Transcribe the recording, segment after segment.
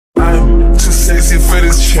sexy for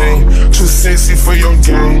this chain, too sexy for your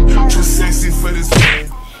game, too sexy for this chain.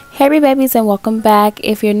 Hey babies, and welcome back.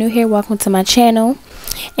 If you're new here, welcome to my channel.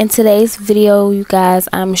 In today's video, you guys,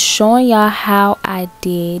 I'm showing y'all how I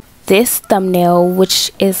did this thumbnail,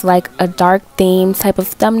 which is like a dark theme type of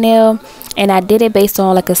thumbnail, and I did it based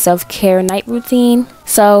on like a self-care night routine.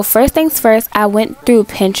 So first things first, I went through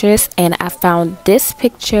Pinterest and I found this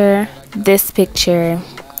picture,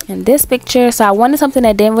 and this picture. So I wanted something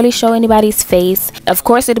that didn't really show anybody's face. Of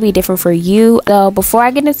course, it'll be different for you. So before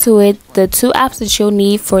I get into it, the two apps that you'll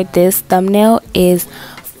need for this thumbnail is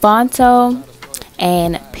Fonto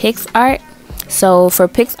and PixArt. So for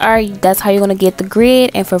PixArt, that's how you're going to get the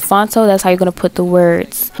grid, and for Fonto, that's how you're going to put the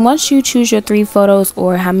words. Once you choose your 3 photos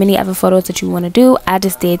or how many other photos that you want to do, I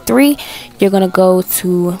just did 3. You're going to go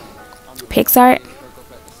to PixArt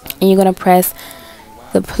and you're going to press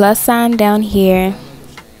the plus sign down here,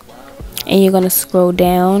 and you're going to scroll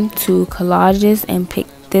down to collages and pick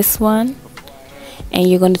this one, and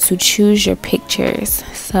you're going to choose your pictures.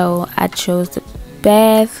 So I chose the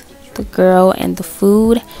bath, the girl, and the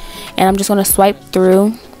food, and I'm just going to swipe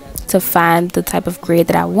through to find the type of grid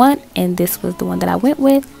that I want, and this was the one that I went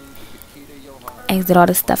with. Exit all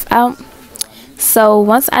the stuff out. So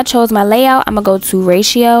once I chose my layout, I'm going to go to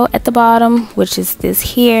ratio at the bottom, which is this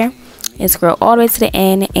here, and scroll all the way to the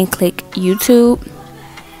end and click YouTube.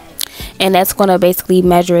 And that's going to basically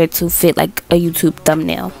measure it to fit like a YouTube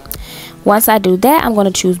thumbnail. Once I do that, I'm going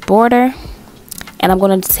to choose border, and I'm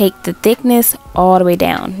going to take the thickness all the way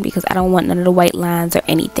down because I don't want none of the white lines or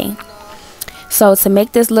anything. So to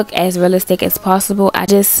make this look as realistic as possible, I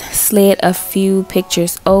just slid a few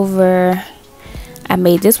pictures over. I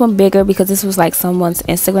made this one bigger because this was like someone's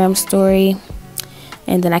Instagram story,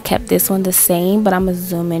 and then I kept this one the same, but I'm going to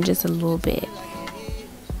zoom in just a little bit.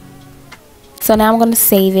 So now I'm going to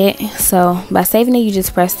save it. So by saving it, you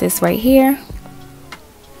just press this right here.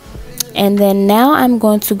 And then now I'm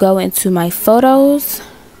going to go into my photos,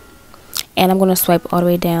 and I'm going to swipe all the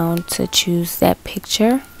way down to choose that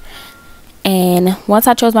picture. And once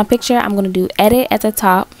I chose my picture, I'm going to do edit at the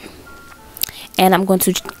top, and I'm going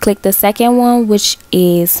to click the second one, which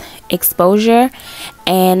is exposure,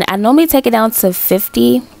 and I normally take it down to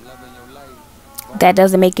 50. That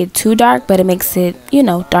doesn't make it too dark, but it makes it, you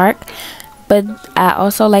know, dark. But I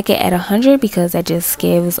also like it at 100 because that just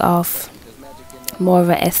gives off more of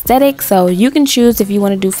an aesthetic. So you can choose if you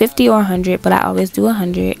want to do 50 or 100, but I always do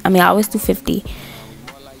 100. I mean, I always do 50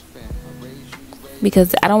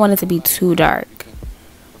 because I don't want it to be too dark.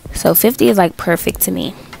 So 50 is like perfect to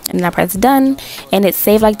me. And then I press done, and it's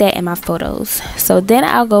saved like that in my photos. So then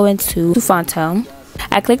I'll go into Fonto.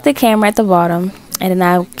 I click the camera at the bottom, and then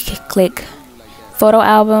I click photo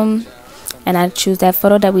album, and I choose that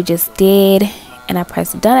photo that we just did, and I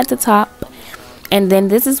press done at the top. And then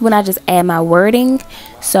this is when I just add my wording.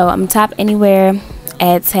 So I'm tap anywhere,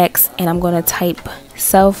 add text, and I'm going to type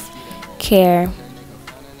self-care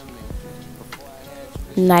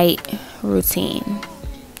night routine.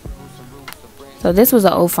 So this was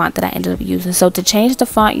an old font that I ended up using. So to change the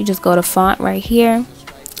font, you just go to font right here,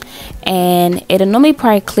 and it'll normally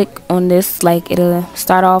probably click on this, like it'll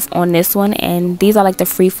start off on this one, and these are like the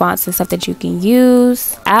free fonts and stuff that you can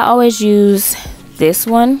use. I always use this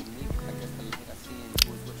one,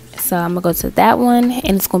 so I'm gonna go to that one,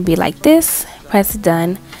 and it's gonna be like this. Press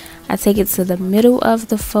done. I take it to the middle of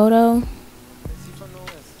the photo,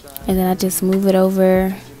 and then I just move it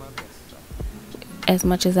over as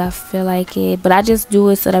much as I feel like it, but I just do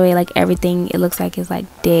it so that way like everything, it looks like it's like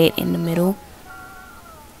dead in the middle.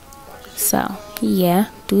 So yeah,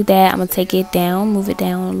 do that. I'm gonna take it down, move it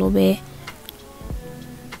down a little bit,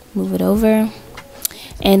 move it over,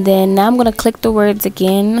 and then now I'm gonna click the words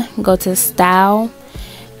again, go to style,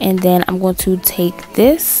 and then I'm going to take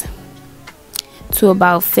this to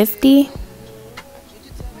about 50.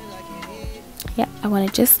 Yeah, I want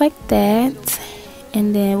it just like that.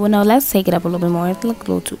 And then, well, no, let's take it up a little bit more. It looks a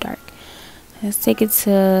little too dark. Let's take it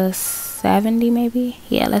to 70 maybe.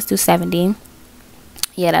 Yeah, let's do 70.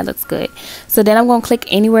 Yeah, that looks good. So then I'm going to click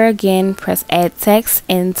anywhere again, press add text,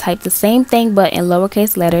 and type the same thing but in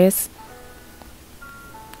lowercase letters.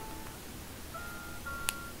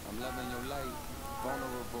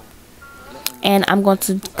 And I'm going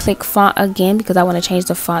to click font again because I want to change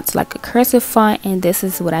the font to like a cursive font, and this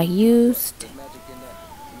is what I used.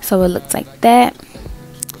 So it looks like that.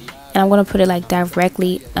 And I'm going to put it like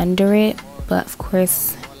directly under it, but of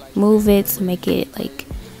course move it to make it like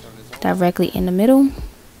directly in the middle.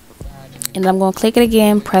 And I'm going to click it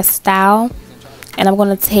again, press style, and I'm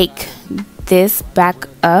going to take this back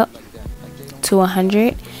up to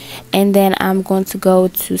 100, and then I'm going to go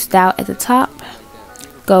to style at the top,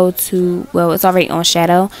 go to, well, it's already on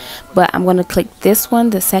shadow, but I'm going to click this one,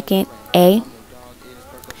 the second A.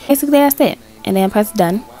 Basically that's it, and then press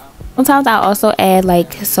done. Sometimes I'll also add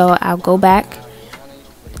like, so I'll go back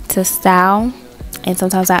to style, and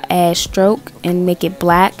sometimes I'll add stroke and make it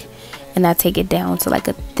black, and I take it down to like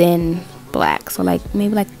a thin black, so like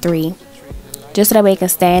maybe like 3, just so that way it can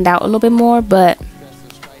stand out a little bit more. But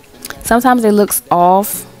sometimes it looks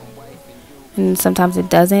off and sometimes it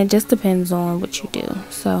doesn't. It just depends on what you do.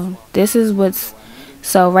 So this is what's,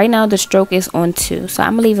 so right now the stroke is on 2, so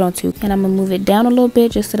I'm gonna leave it on 2, and I'm gonna move it down a little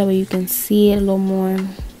bit just so that way you can see it a little more.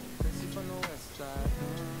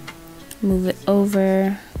 Move it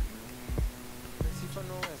over.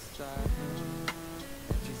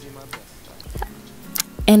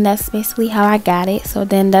 And that's basically how I got it. So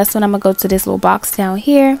then that's when I'm gonna go to this little box down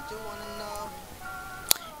here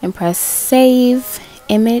and press save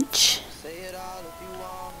image.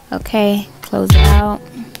 Okay, close it out,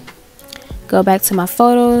 go back to my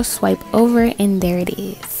photos, swipe over, and there it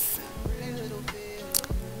is.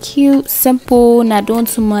 Cute, simple, not doing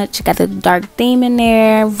too much. Got the dark theme in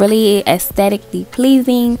there, really aesthetically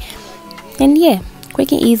pleasing, and yeah,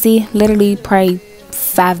 quick and easy. Literally probably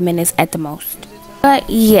 5 minutes at the most. But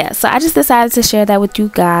yeah, so I just decided to share that with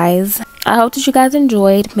you guys. I hope that you guys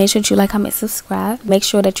enjoyed. Make sure that you like, comment, subscribe. Make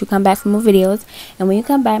sure that you come back for more videos, and when you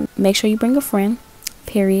come back, make sure you bring a friend.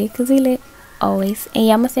 Period, cause we lit always. And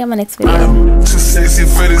yeah, I'm gonna see you on my next video. Too sexy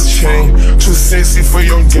for this chain, too sexy for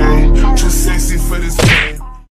your game, too sexy for this game.